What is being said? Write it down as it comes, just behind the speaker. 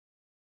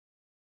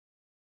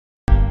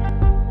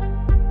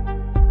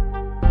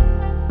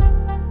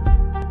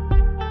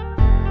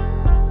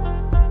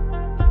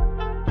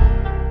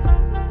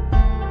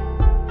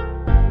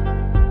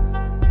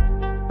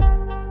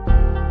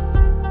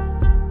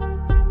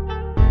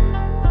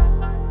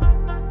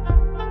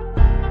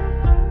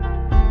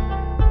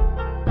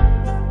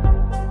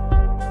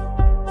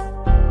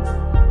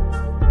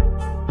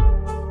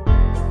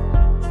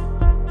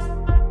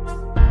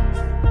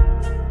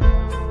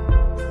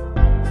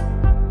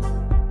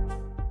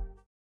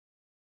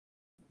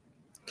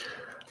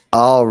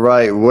All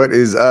right, what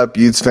is up,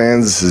 Utes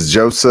fans? This is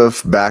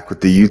Joseph back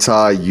with the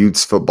Utah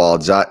Utes Football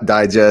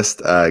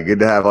Digest. Good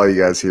to have all you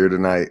guys here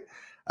tonight.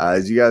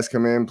 As you guys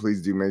come in,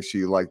 please do make sure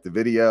you like the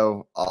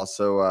video.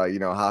 Also,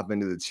 hop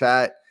into the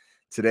chat.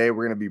 Today,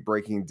 we're going to be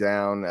breaking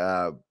down,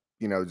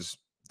 just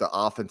the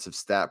offensive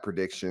stat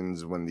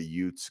predictions when the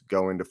Utes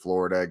go into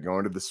Florida, go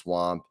into the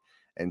Swamp,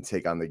 and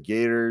take on the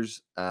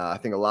Gators. I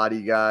think a lot of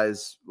you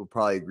guys will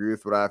probably agree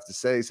with what I have to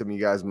say. Some of you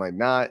guys might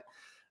not.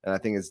 And I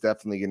think it's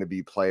definitely going to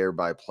be player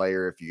by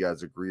player if you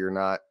guys agree or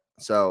not.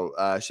 So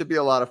it should be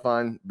a lot of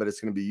fun, but it's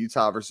going to be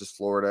Utah versus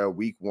Florida,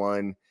 week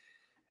 1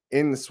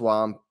 in the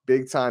Swamp.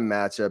 Big time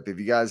matchup. If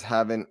you guys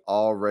haven't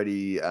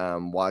already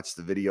watched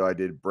the video I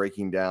did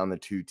breaking down the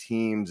two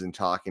teams and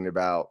talking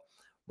about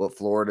what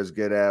Florida's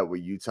good at,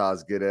 what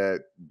Utah's good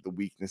at, the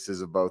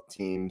weaknesses of both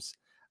teams,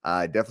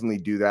 definitely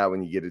do that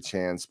when you get a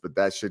chance. But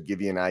that should give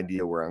you an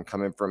idea where I'm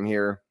coming from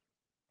here.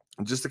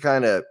 Just to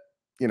kind of,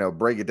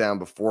 break it down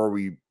before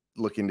we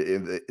look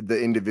into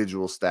the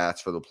individual stats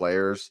for the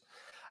players.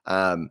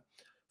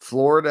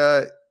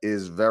 Florida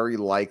is very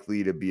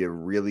likely to be a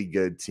really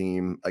good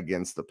team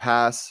against the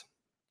pass.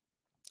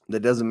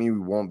 That doesn't mean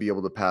we won't be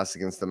able to pass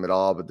against them at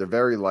all, but they're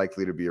very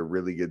likely to be a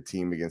really good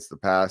team against the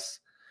pass.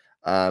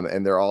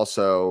 And they're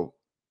also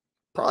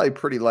probably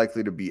pretty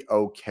likely to be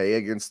okay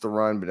against the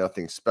run, but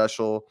nothing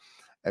special.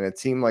 And a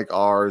team like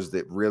ours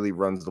that really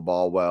runs the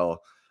ball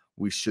well,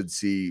 we should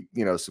see,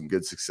 some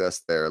good success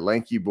there.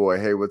 Lanky boy,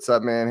 hey, what's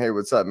up, man? Hey,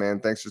 what's up, man?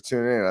 Thanks for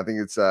tuning in. I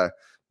think it's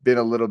been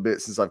a little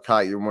bit since I've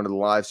caught you in one of the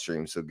live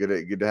streams, so good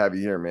to have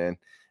you here, man.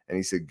 And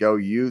he said, "Go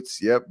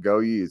Utes." Yep, go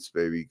Utes,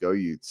 baby, go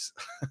Utes.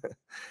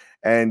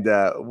 And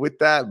with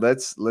that,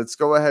 let's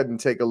go ahead and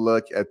take a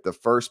look at the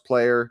first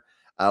player.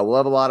 We'll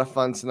have a lot of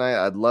fun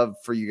tonight. I'd love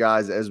for you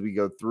guys as we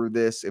go through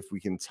this, if we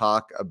can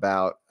talk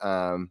about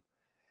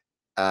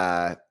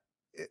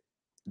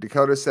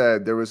Dakota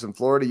said there was some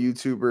Florida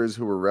YouTubers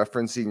who were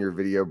referencing your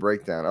video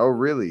breakdown. Oh,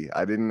 really?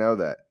 I didn't know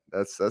that.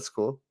 That's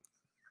cool.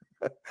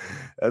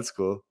 That's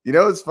cool.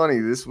 It's funny.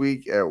 This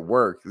week at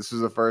work, this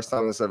was the first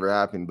time this ever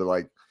happened, but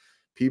like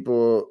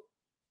people,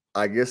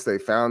 I guess they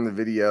found the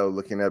video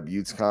looking up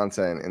Utes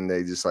content and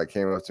they just like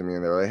came up to me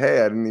and they're like,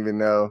 "Hey, I didn't even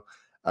know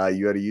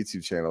you had a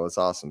YouTube channel. That's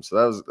awesome." So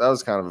that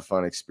was kind of a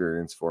fun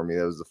experience for me.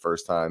 That was the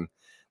first time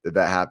that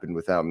happened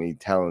without me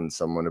telling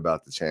someone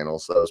about the channel.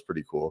 So that was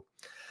pretty cool.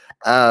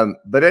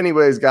 But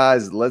anyways,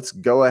 guys, let's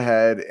go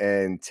ahead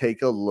and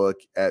take a look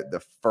at the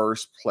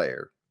first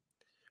player.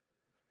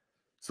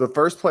 So the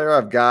first player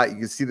I've got, you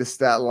can see the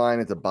stat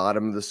line at the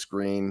bottom of the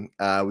screen.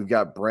 We've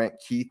got Brant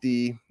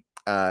Kuithe,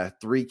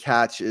 3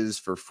 catches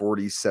for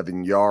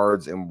 47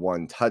 yards and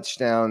 1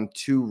 touchdown,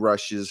 2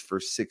 rushes for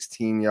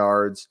 16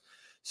 yards.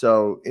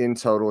 So in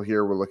total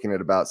here, we're looking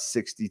at about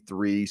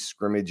 63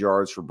 scrimmage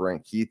yards for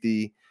Brant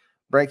Kuithe.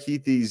 Brant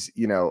Kuithe's,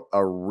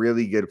 a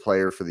really good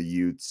player for the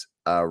Utes,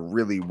 a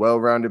really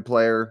well-rounded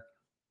player.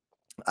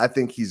 I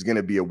think he's going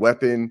to be a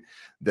weapon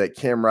that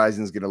Cam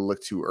Rising's going to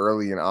look to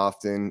early and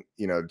often,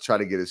 to try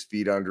to get his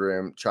feet under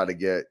him, try to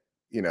get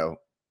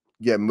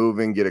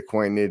moving, get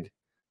acquainted.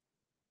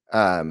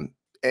 And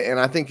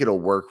I think it'll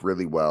work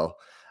really well.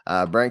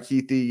 Brant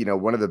Kuithe,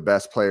 one of the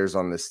best players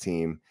on this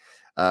team,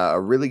 a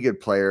really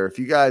good player. If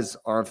you guys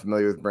aren't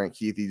familiar with Brant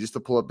Kuithe, just to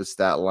pull up his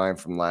stat line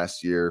from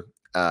last year,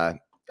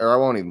 or I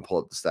won't even pull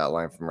up the stat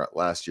line from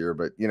last year,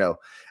 but,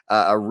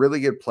 a really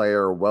good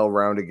player, a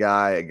well-rounded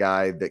guy, a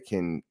guy that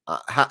can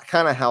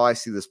kind of how I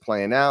see this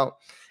playing out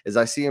is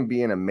I see him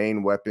being a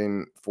main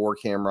weapon for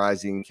Cam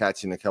Rising,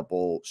 catching a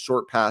couple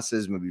short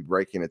passes, maybe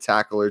breaking a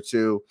tackle or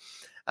two.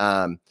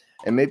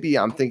 And maybe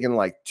I'm thinking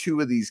like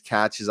 2 of these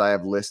catches I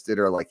have listed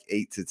are like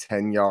 8 to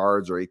 10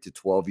 yards or 8 to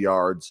 12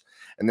 yards.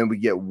 And then we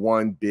get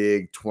one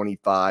big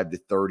 25 to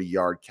 30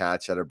 yard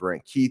catch out of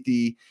Brant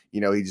Kuithe. He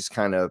just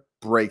kind of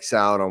breaks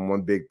out on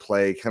one big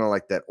play, kind of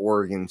like that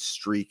Oregon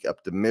streak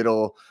up the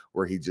middle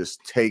where he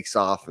just takes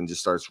off and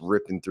just starts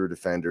ripping through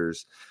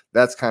defenders.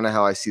 That's kind of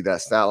how I see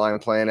that stat line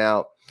playing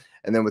out.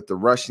 And then with the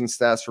rushing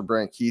stats for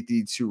Brant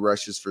Kuithe, 2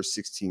 rushes for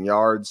 16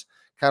 yards.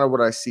 Kind of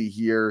what I see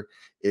here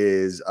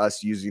is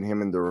us using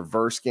him in the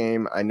reverse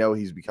game. I know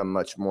he's become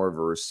much more of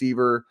a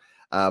receiver,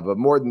 but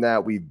more than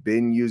that, we've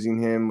been using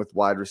him with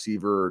wide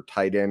receiver or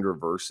tight end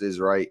reverses,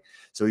 right?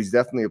 So he's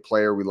definitely a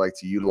player we like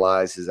to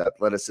utilize his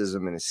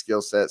athleticism and his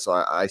skill set. So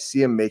I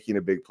see him making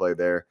a big play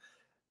there.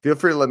 Feel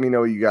free to let me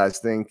know what you guys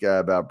think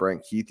about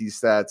Brant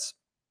Kuithe's stats,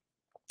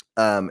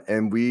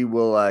 and we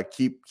will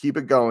keep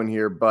it going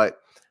here. But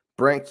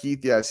Brant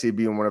Kuithe, I see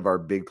being one of our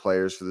big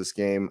players for this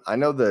game. I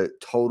know the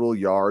total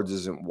yards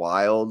isn't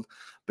wild,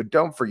 but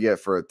don't forget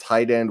for a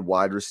tight end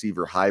wide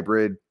receiver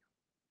hybrid,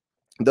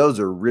 those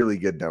are really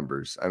good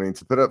numbers. I mean,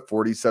 to put up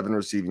 47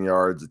 receiving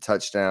yards, a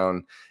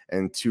touchdown,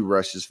 and 2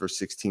 rushes for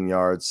 16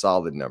 yards,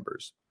 solid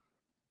numbers.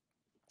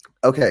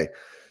 Okay,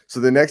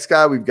 so the next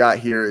guy we've got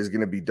here is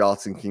going to be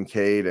Dalton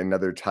Kincaid,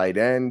 another tight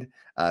end,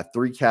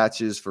 3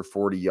 catches for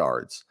 40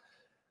 yards.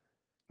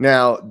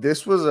 Now,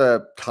 this was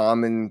a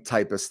common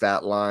type of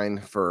stat line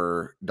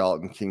for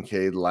Dalton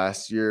Kincaid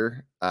last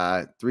year.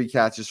 3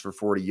 catches for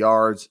 40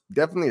 yards.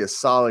 Definitely a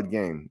solid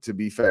game, to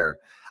be fair.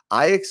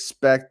 I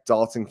expect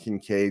Dalton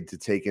Kincaid to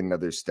take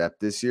another step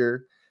this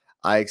year.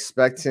 I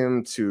expect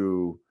him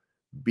to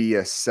be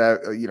a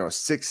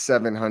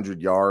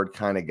 600-700 yard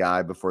kind of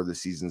guy before the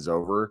season's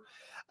over.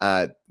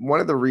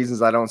 One of the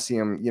reasons I don't see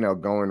him,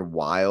 going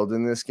wild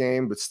in this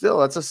game, but still,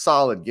 that's a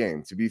solid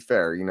game. To be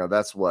fair,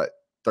 that's what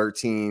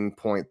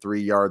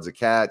 13.3 yards a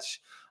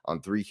catch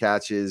on 3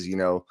 catches.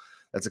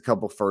 That's a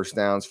couple first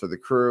downs for the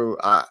crew.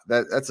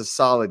 That's a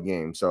solid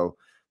game. So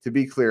to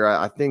be clear,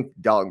 I think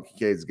Dalton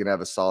Kincaid is going to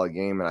have a solid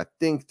game, and I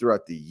think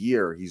throughout the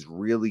year he's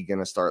really going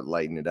to start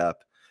lighting it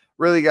up.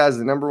 Really, guys,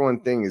 the number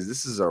one thing is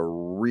this is a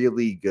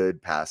really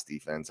good pass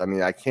defense. I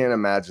mean, I can't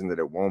imagine that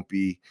it won't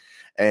be,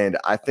 and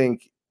I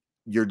think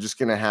you're just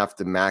going to have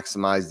to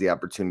maximize the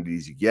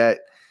opportunities you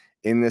get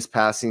in this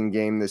passing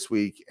game this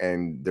week,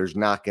 and there's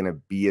not going to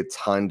be a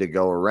ton to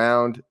go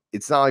around.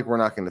 It's not like we're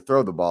not going to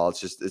throw the ball.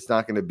 It's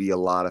not going to be a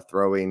lot of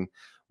throwing.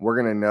 We're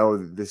going to know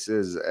that this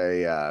is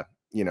a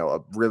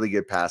really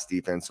good pass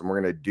defense, and we're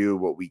going to do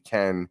what we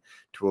can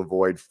to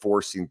avoid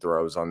forcing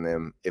throws on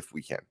them if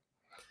we can.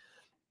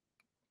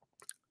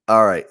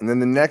 All right, and then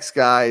the next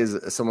guy is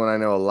someone I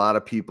know a lot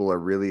of people are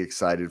really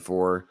excited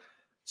for.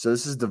 So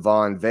this is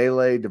Devon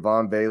Vele.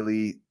 Devon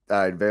Vele,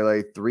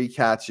 3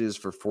 catches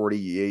for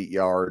 48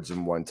 yards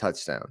and 1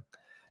 touchdown.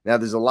 Now,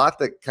 there's a lot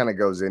that kind of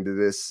goes into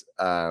this.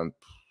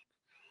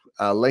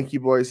 Lanky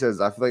Boy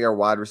says, I feel like our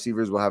wide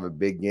receivers will have a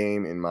big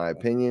game, in my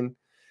opinion.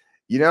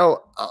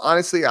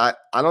 Honestly, I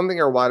don't think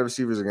our wide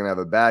receivers are going to have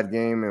a bad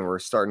game, and we're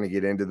starting to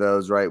get into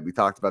those, right? We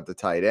talked about the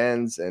tight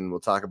ends, and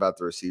we'll talk about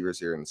the receivers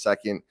here in a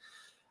second.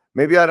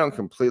 Maybe I don't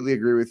completely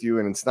agree with you,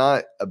 and it's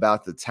not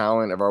about the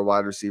talent of our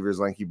wide receivers,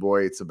 Lanky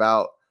Boy. It's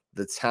about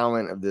the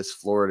talent of this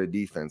Florida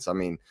defense. I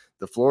mean,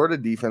 the Florida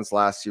defense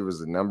last year was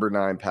the number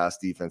 9 pass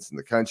defense in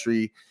the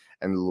country,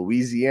 and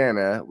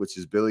Louisiana, which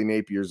is Billy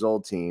Napier's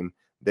old team,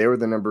 they were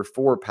the number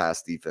 4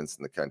 pass defense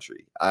in the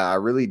country. I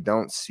really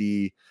don't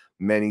see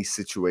many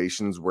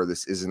situations where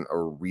this isn't a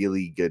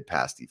really good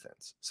pass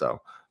defense. So,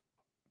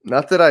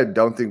 not that I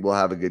don't think we'll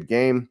have a good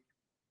game.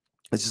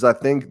 It's just I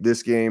think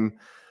this game,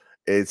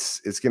 it's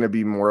going to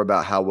be more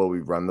about how well we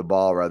run the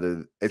ball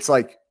it's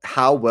like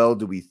how well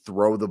do we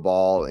throw the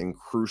ball in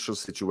crucial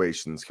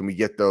situations? Can we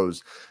get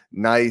those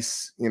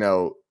nice,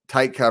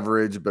 tight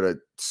coverage, but a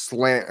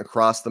slant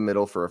across the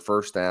middle for a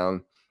first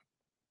down?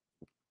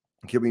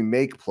 Can we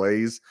make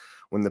plays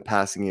when the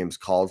passing game is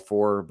called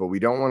for, but we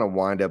don't want to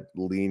wind up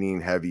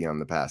leaning heavy on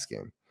the pass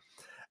game?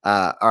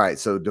 All right,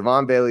 so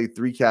Devon Bailey,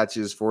 3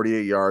 catches,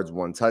 48 yards,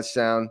 1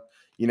 touchdown.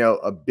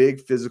 A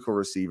big physical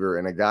receiver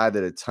and a guy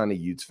that a ton of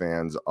Utes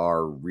fans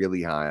are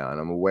really high on.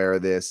 I'm aware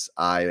of this.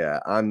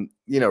 I'm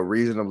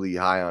reasonably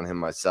high on him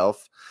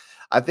myself.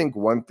 I think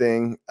one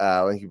thing,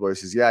 Lanky Boy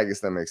says, yeah, I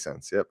guess that makes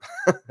sense. Yep.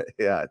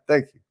 Yeah,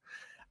 thank you.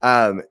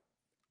 I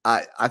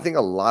think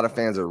a lot of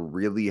fans are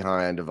really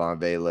high on Devon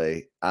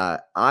Bailey.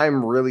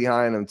 I'm really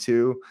high on him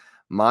too.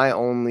 My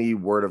only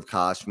word of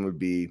caution would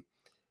be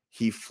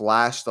he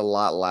flashed a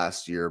lot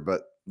last year,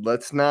 but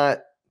let's not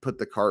put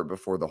the cart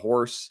before the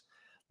horse.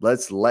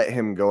 Let's let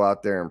him go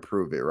out there and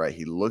prove it, right?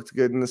 He looked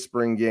good in the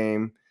spring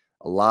game.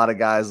 A lot of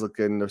guys look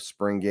good in the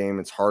spring game.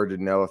 It's hard to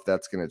know if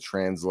that's going to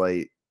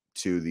translate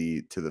to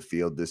the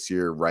field this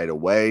year right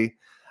away.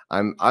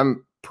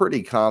 I'm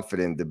pretty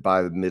confident that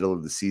by the middle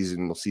of the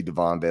season, we'll see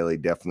Devon Bailey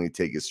definitely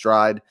take his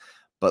stride.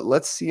 But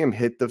let's see him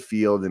hit the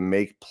field and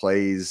make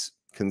plays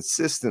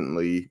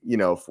consistently,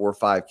 4 or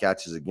 5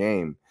 catches a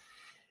game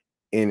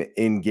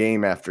in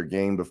game after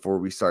game before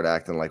we start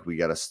acting like we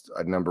got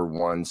a number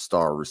 1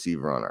 star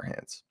receiver on our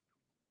hands.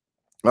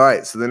 All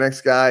right, so the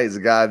next guy is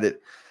a guy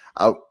that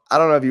I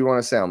don't know if you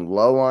want to say I'm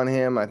low on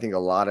him. I think a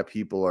lot of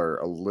people are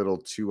a little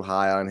too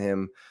high on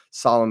him.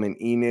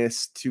 Solomon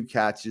Enos, 2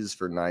 catches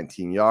for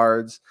 19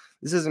 yards.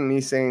 This isn't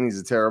me saying he's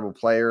a terrible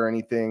player or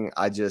anything.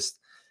 I just,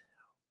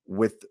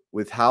 with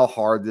how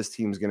hard this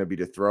team's going to be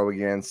to throw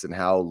against and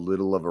how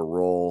little of a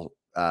role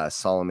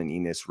Solomon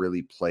Enos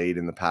really played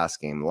in the pass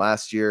game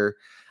last year,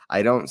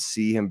 I don't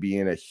see him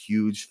being a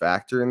huge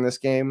factor in this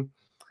game.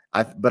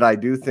 But I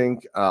do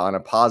think on a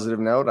positive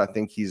note, I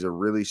think he's a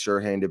really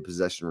sure-handed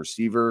possession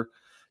receiver.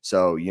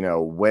 So,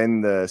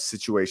 when the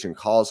situation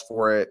calls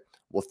for it,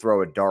 we'll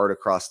throw a dart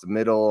across the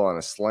middle on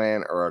a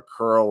slant or a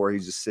curl where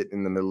he's just sitting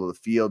in the middle of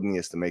the field and he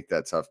has to make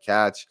that tough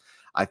catch.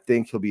 I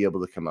think he'll be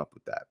able to come up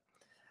with that.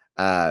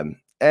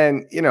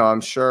 And,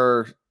 I'm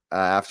sure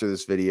after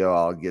this video,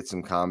 I'll get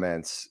some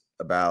comments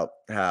about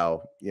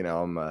how,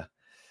 I'm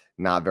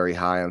not very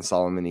high on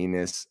Solomon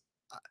Enos.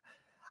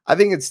 I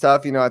think it's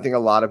tough. I think a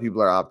lot of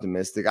people are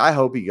optimistic. I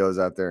hope he goes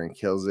out there and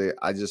kills it.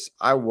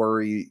 I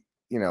worry,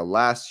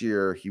 last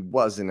year he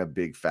wasn't a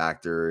big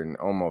factor in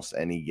almost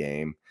any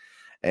game.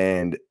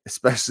 And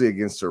especially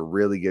against a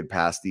really good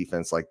pass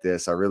defense like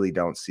this, I really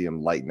don't see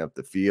him lighting up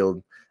the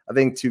field. I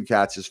think 2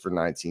 catches for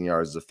 19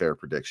 yards is a fair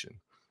prediction.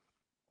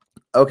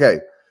 Okay,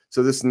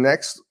 So this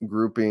next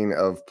grouping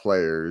of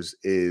players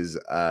is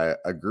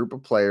a group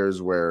of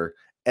players where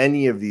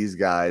any of these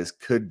guys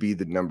could be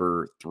the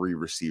number 3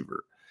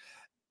 receiver.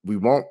 We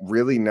won't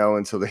really know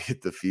until they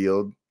hit the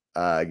field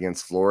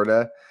against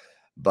Florida,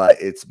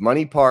 but it's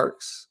Money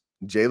Parks,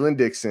 Jalen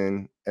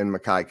Dixon, and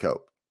Mekhi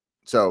Cope.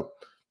 So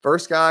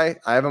first guy,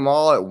 I have them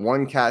all at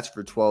 1 catch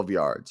for 12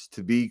 yards.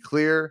 To be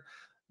clear,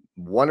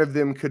 one of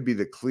them could be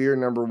the clear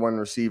number 1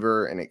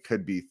 receiver, and it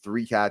could be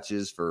 3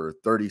 catches for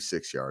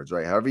 36 yards,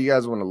 right? However you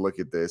guys want to look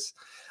at this,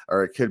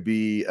 or it could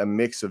be a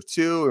mix of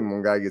 2, and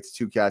one guy gets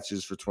 2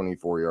 catches for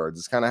 24 yards.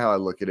 It's kind of how I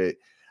look at it.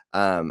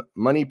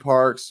 Money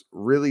Parks,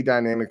 really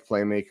dynamic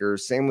playmaker.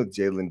 Same with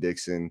Jalen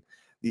Dixon.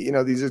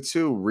 These are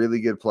 2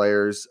 really good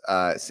players.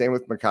 Same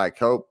with Mekhi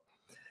Cope.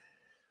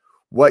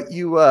 What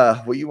you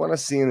want to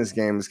see in this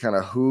game is kind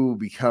of who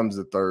becomes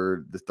the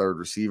third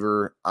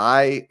receiver.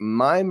 My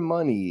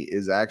money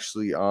is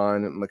actually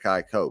on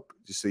Mekhi Cope,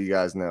 just so you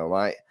guys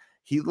know.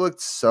 He looked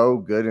so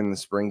good in the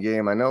spring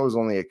game. I know it was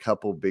only a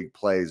couple big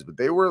plays, but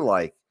they were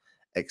like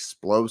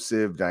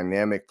explosive,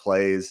 dynamic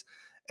plays.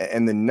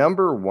 And the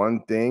number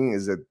one thing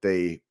is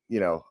that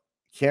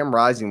Cam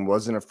Rising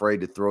wasn't afraid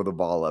to throw the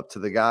ball up to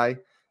the guy.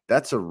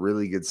 That's a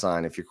really good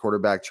sign. If your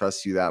quarterback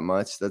trusts you that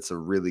much, that's a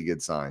really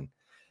good sign.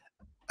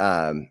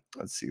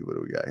 Let's see, what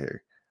do we got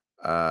here?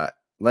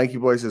 Lanky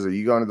Boy says, are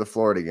you going to the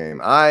Florida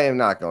game? I am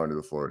not going to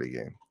the Florida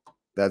game.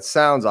 That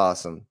sounds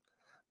awesome,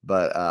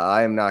 but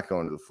I am not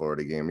going to the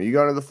Florida game. Are you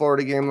going to the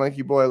Florida game,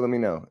 Lanky Boy? Let me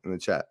know in the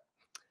chat.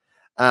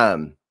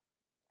 And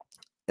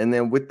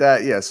then with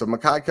that, yeah, so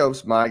Mekhi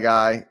Cope's my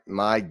guy,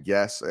 my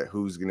guess at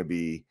who's going to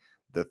be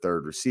the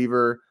third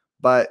receiver.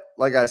 But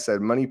like I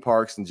said, Money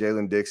Parks and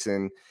Jalen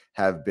Dixon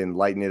have been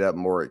lighting it up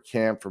more at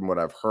camp from what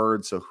I've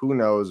heard. So who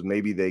knows,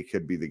 maybe they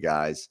could be the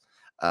guys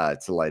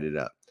to light it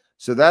up.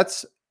 So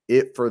that's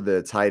it for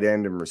the tight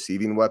end and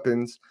receiving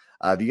weapons.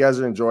 If you guys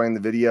are enjoying the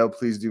video,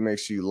 please do make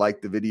sure you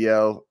like the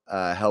video,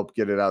 help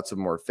get it out to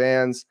more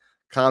fans.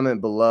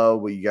 Comment below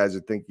what you guys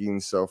are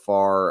thinking so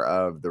far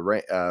of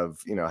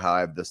how I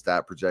have the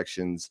stat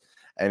projections.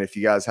 And if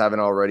you guys haven't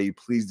already,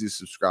 please do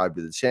subscribe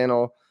to the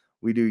channel.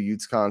 We do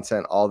Utes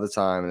content all the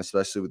time, and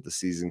especially with the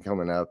season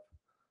coming up,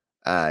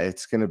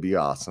 it's going to be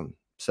awesome.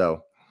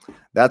 So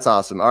that's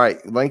awesome. All right.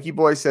 Lanky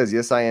Boy says,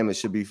 yes, I am. It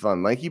should be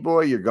fun. Lanky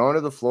Boy, you're going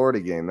to the Florida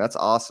game. That's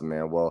awesome,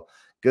 man. Well,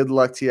 good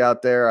luck to you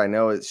out there. I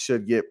know it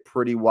should get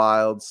pretty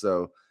wild,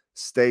 so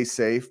stay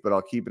safe, but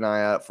I'll keep an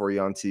eye out for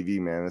you on TV,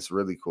 man. It's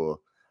really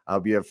cool. I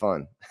hope you have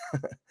fun.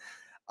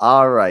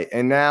 All right.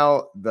 And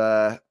now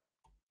the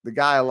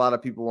guy a lot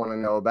of people want to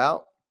know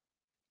about,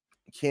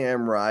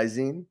 Cam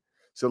Rising.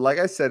 So like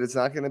I said, it's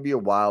not going to be a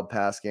wild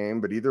pass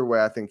game, but either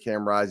way, I think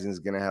Cam Rising is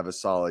going to have a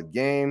solid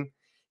game.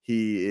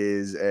 He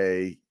is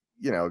a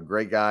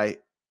great guy.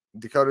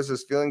 Dakota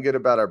says, feeling good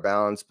about our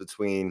balance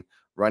between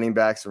running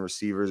backs and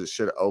receivers. It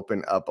should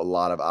open up a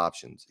lot of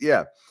options.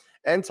 Yeah.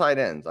 And tight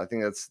ends. I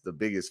think that's the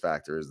biggest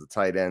factor, is the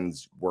tight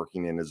ends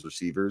working in as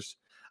receivers.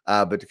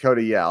 But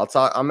Dakota, yeah,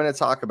 I'm going to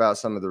talk about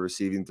some of the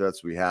receiving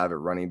threats we have at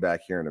running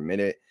back here in a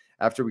minute.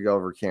 After we go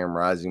over Cam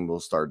Rising, we'll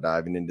start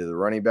diving into the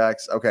running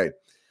backs. Okay.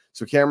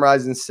 So Cam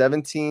Rising,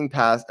 17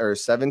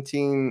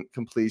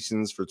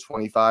 completions for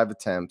 25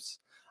 attempts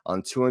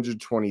on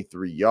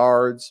 223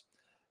 yards,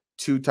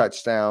 2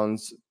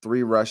 touchdowns,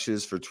 3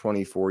 rushes for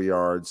 24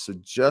 yards. So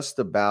just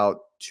about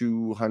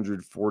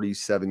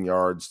 247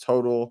 yards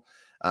total.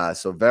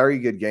 So very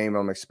good game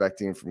I'm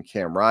expecting from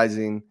Cam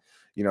Rising.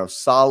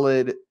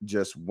 Solid,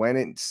 just when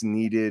it's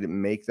needed,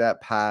 make that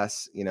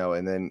pass,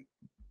 and then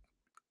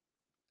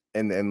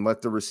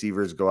let the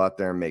receivers go out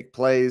there and make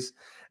plays.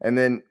 And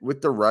then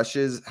with the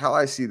rushes, how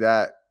I see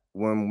that,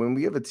 when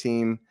we have a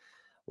team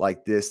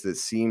like this that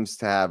seems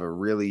to have a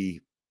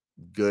really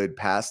good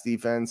pass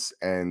defense,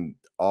 and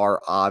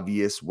our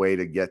obvious way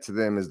to get to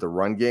them is the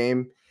run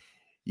game,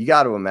 you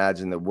got to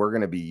imagine that we're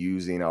going to be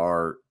using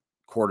our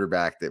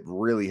quarterback that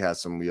really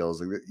has some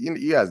wheels.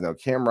 You guys know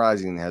Cam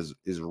Rising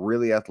is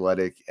really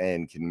athletic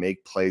and can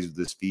make plays with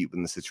his feet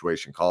when the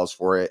situation calls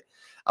for it.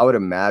 I would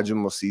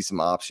imagine we'll see some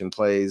option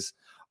plays,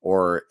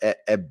 or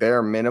at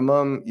bare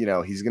minimum,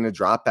 he's going to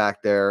drop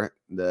back there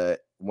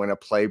when a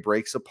play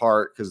breaks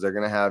apart, because they're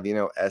going to have,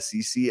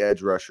 SEC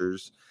edge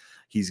rushers.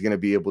 He's going to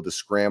be able to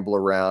scramble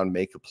around,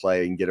 make a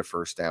play, and get a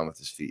first down with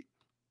his feet.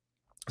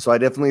 So I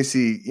definitely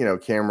see,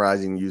 Cam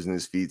Rising using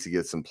his feet to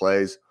get some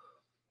plays.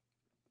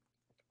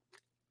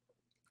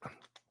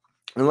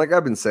 And like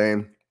I've been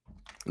saying,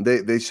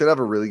 they should have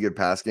a really good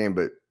pass game,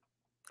 but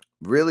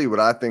really what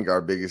I think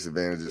our biggest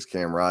advantage is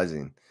Cam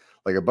Rising.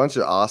 Like, a bunch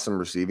of awesome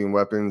receiving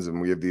weapons,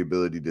 and we have the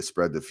ability to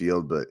spread the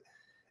field, but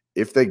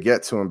if they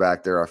get to him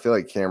back there, I feel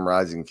like Cam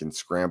Rising can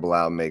scramble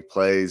out and make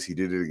plays. He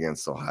did it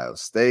against Ohio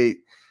State.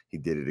 He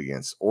did it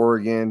against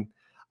Oregon.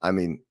 I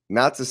mean,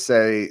 not to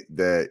say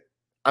that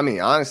 –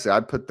 honestly,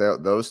 I'd put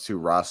those 2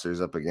 rosters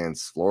up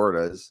against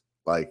Florida's.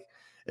 Like,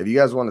 if you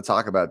guys want to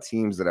talk about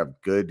teams that have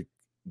good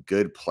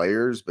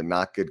players but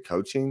not good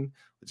coaching,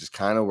 which is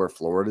kind of where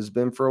Florida's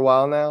been for a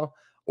while now,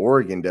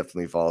 Oregon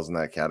definitely falls in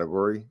that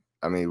category.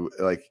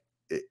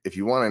 if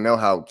you want to know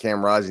how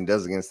Cam Rising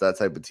does against that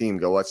type of team,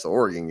 go watch the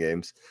Oregon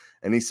games,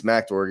 and he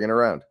smacked Oregon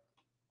around.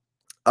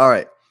 All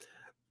right.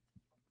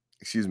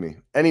 Excuse me.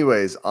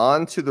 Anyways,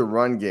 on to the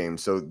run game.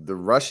 So the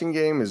rushing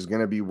game is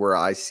going to be where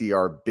I see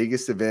our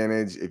biggest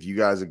advantage. If you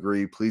guys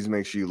agree, please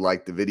make sure you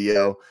like the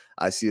video.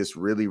 I see us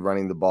really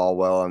running the ball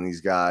well on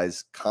these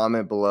guys.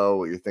 Comment below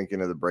what you're thinking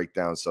of the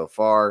breakdown so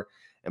far.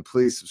 And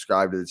please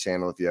subscribe to the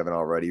channel if you haven't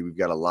already. We've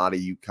got a lot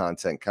of Ute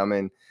content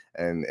coming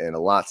and a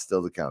lot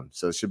still to come.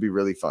 So it should be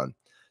really fun.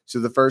 So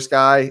the first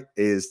guy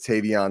is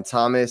Tavion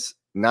Thomas,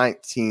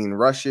 19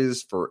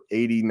 rushes for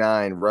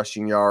 89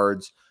 rushing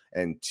yards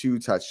and 2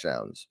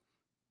 touchdowns.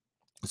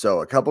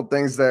 So a couple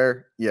things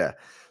there. Yeah.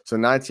 So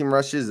 19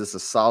 rushes, it's a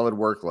solid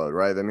workload,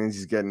 right? That means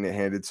he's getting it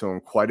handed to him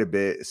quite a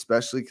bit,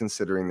 especially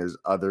considering there's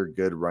other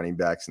good running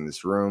backs in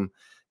this room.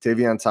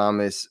 Tavion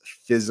Thomas,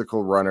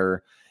 physical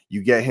runner.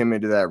 You get him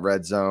into that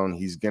red zone,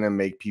 he's going to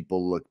make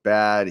people look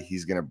bad.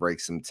 He's going to break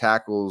some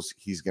tackles.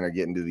 He's going to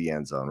get into the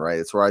end zone, right?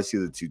 That's where I see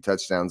the 2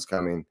 touchdowns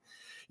coming.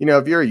 You know,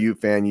 if you're a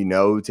Ute fan, you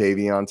know who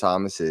Tavion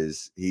Thomas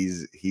is.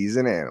 He's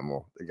an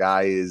animal. The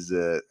guy is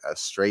a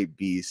straight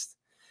beast.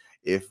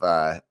 If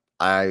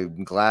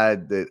I'm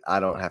glad that I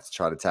don't have to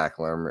try to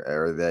tackle him,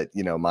 or that,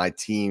 you know, my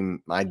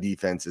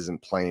defense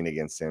isn't playing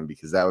against him,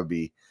 because that would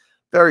be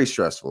very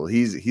stressful.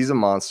 He's a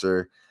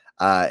monster,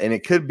 and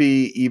it could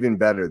be even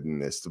better than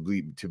this. To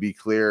be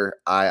clear,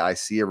 I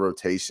see a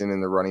rotation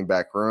in the running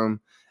back room,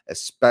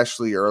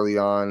 especially early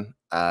on.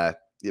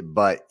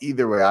 But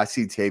either way, I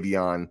see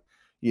Tavion,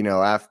 you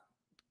know, after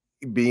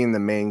being the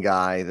main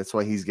guy. That's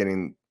why he's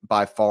getting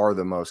by far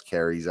the most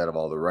carries out of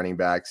all the running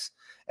backs.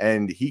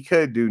 And he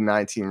could do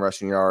 19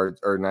 rushing yards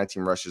or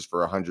 19 rushes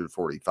for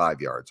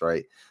 145 yards,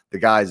 right? The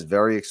guy's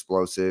very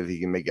explosive. He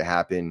can make it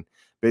happen.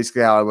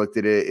 Basically, how I looked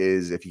at it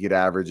is, if he could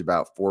average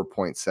about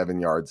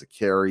 4.7 yards a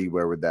carry,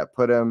 where would that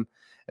put him?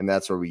 And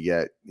that's where we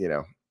get, you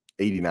know,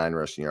 89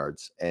 rushing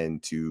yards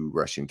and 2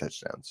 rushing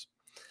touchdowns.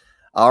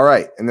 All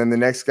right. And then the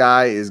next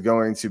guy is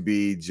going to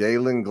be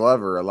Jalen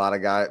Glover. A lot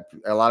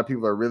of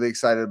people are really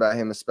excited about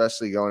him,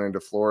 especially going into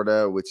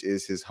Florida, which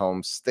is his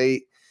home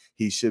state.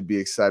 He should be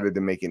excited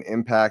to make an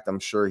impact. I'm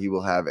sure he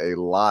will have a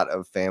lot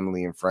of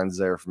family and friends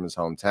there from his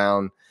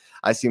hometown.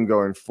 I see him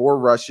going 4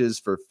 rushes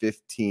for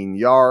 15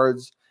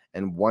 yards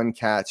and 1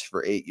 catch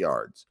for 8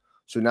 yards.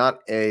 So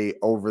not a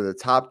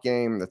over-the-top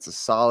game. That's a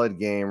solid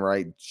game,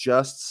 right?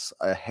 Just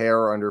a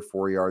hair under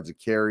 4 yards a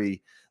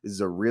carry. This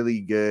is a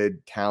really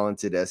good,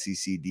 talented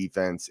SEC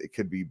defense. It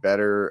could be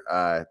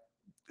better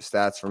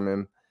stats from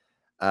him.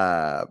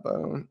 But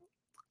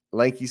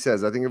Lanky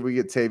says, I think if we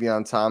get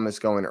Tavion Thomas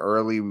going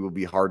early, we will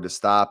be hard to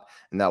stop,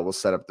 and that will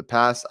set up the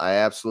pass. I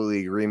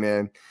absolutely agree,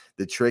 man.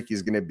 The trick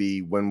is going to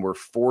be when we're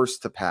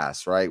forced to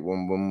pass, right?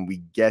 When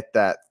we get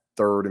that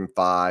 3rd and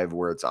 5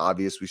 where it's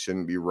obvious we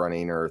shouldn't be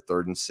running, or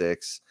 3rd and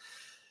 6.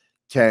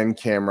 Can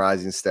Cam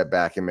Rising step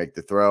back and make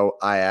the throw?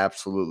 I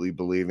absolutely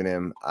believe in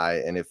him.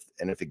 And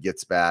if it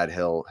gets bad,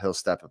 he'll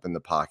step up in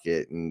the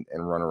pocket and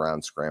run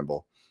around,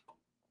 scramble.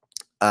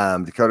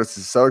 Dakota is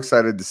so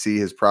excited to see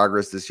his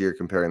progress this year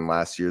comparing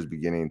last year's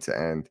beginning to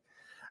end.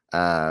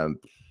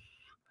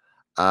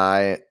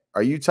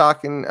 Are you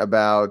talking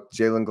about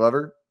Jalen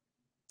Glover,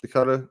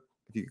 Dakota?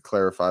 If you could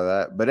clarify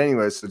that. But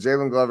anyway, so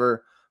Jalen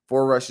Glover,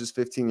 4 rushes,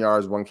 15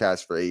 yards, 1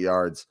 catch for 8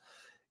 yards.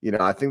 You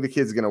know, I think the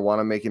kid's going to want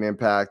to make an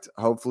impact.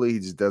 Hopefully he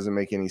just doesn't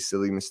make any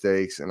silly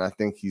mistakes. And I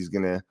think he's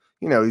going to,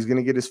 you know, he's going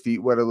to get his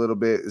feet wet a little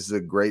bit. This is a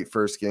great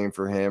first game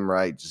for him,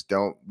 right? Just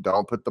don't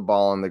put the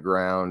ball on the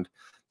ground.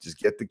 Just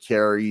get the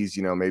carries,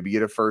 you know, maybe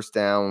get a first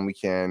down when we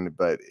can.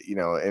 But, you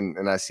know,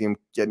 and I see him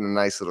getting a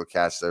nice little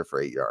catch there for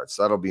 8 yards.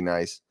 So that'll be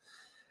nice.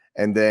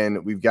 And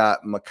then we've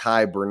got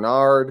Mekhi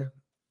Bernard,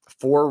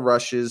 4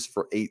 rushes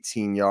for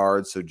 18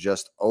 yards. So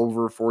just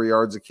over 4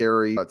 yards a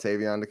carry.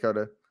 Tavion,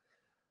 Dakota.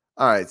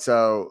 All right,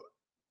 so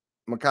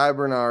Mekhi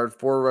Bernard,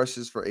 4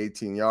 rushes for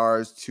 18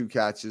 yards, 2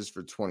 catches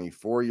for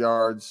 24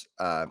 yards.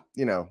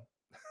 You know,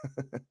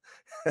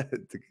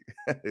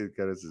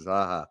 Dakota says,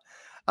 haha.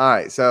 All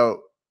right,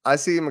 so I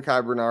see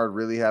Mekhi Bernard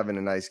really having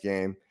a nice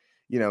game.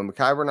 You know,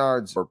 Mekhi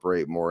Bernard's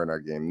incorporate more in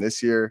our game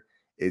this year.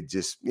 It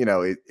just, you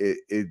know,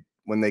 it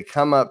when they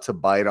come up to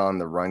bite on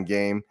the run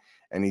game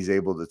and he's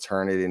able to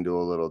turn it into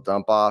a little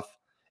dump off,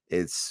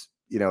 it's,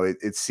 you know,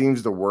 it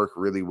seems to work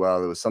really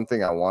well. It was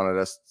something I wanted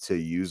us to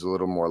use a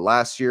little more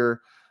last year,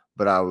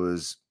 but I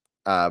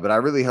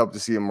really hope to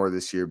see him more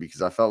this year,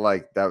 because I felt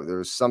like that there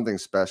was something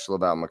special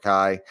about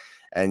Mekhi.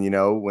 And, you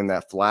know, when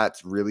that flat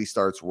really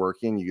starts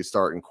working, you can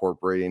start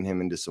incorporating him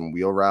into some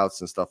wheel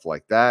routes and stuff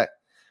like that.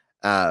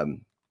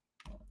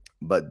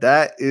 But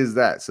that is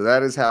that. So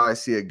that is how I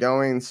see it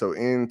going. So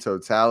in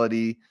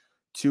totality,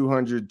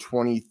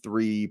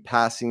 223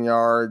 passing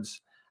yards.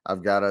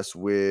 I've got us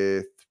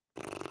with,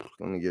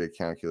 let me get a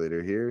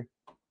calculator here.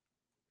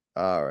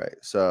 All right.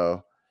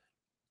 So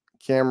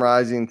Cam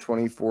Rising,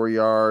 24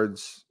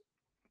 yards.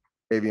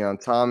 Tavion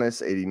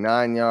Thomas,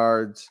 89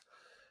 yards.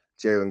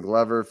 Jalen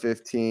Glover,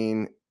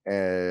 15.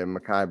 And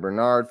Mekhi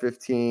Bernard,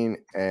 15.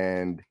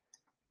 And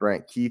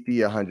Brent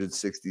Keefe,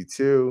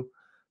 162.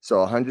 So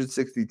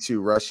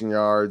 162 rushing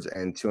yards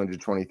and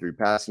 223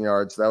 passing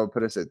yards. So that would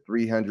put us at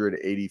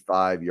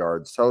 385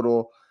 yards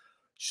total.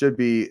 Should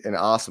be an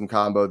awesome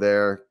combo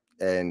there.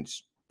 And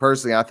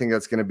personally, I think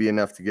that's going to be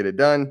enough to get it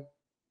done.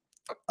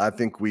 I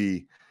think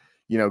we,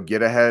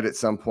 get ahead at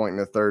some point in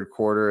the third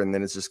quarter, and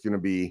then it's just going to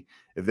be,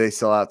 if they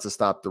sell out to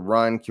stop the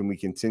run, can we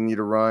continue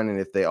to run? And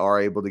if they are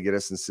able to get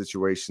us in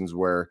situations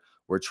where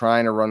we're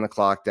trying to run the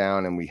clock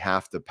down and we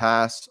have to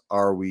pass,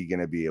 are we going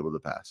to be able to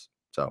pass?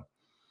 So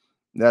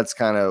that's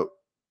kind of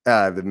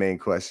the main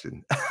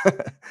question.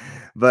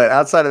 But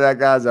outside of that,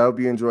 guys, I hope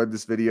you enjoyed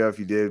this video. If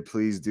you did,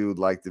 please do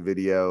like the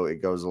video.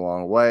 It goes a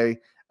long way.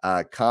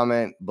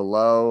 Comment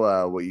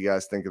below what you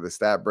guys think of the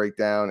stat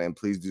breakdown, and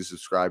please do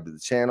subscribe to the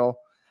channel.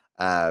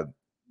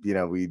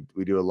 We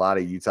do a lot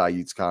of Utah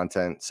Utes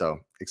content, so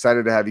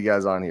excited to have you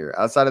guys on here.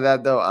 Outside of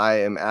that, though, I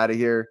am out of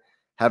here.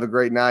 Have a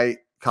great night.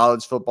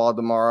 College football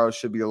tomorrow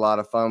should be a lot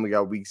of fun. We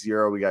got week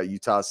 0. We got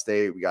Utah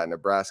State. We got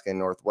Nebraska and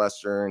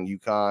Northwestern,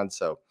 UConn.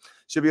 So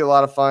should be a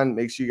lot of fun.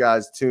 Make sure you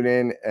guys tune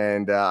in,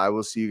 and I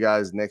will see you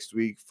guys next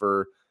week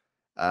for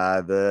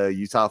the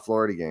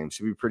Utah-Florida game.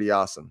 Should be pretty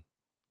awesome.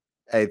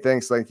 Hey,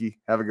 thanks, Lanky.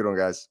 Have a good one,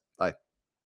 guys.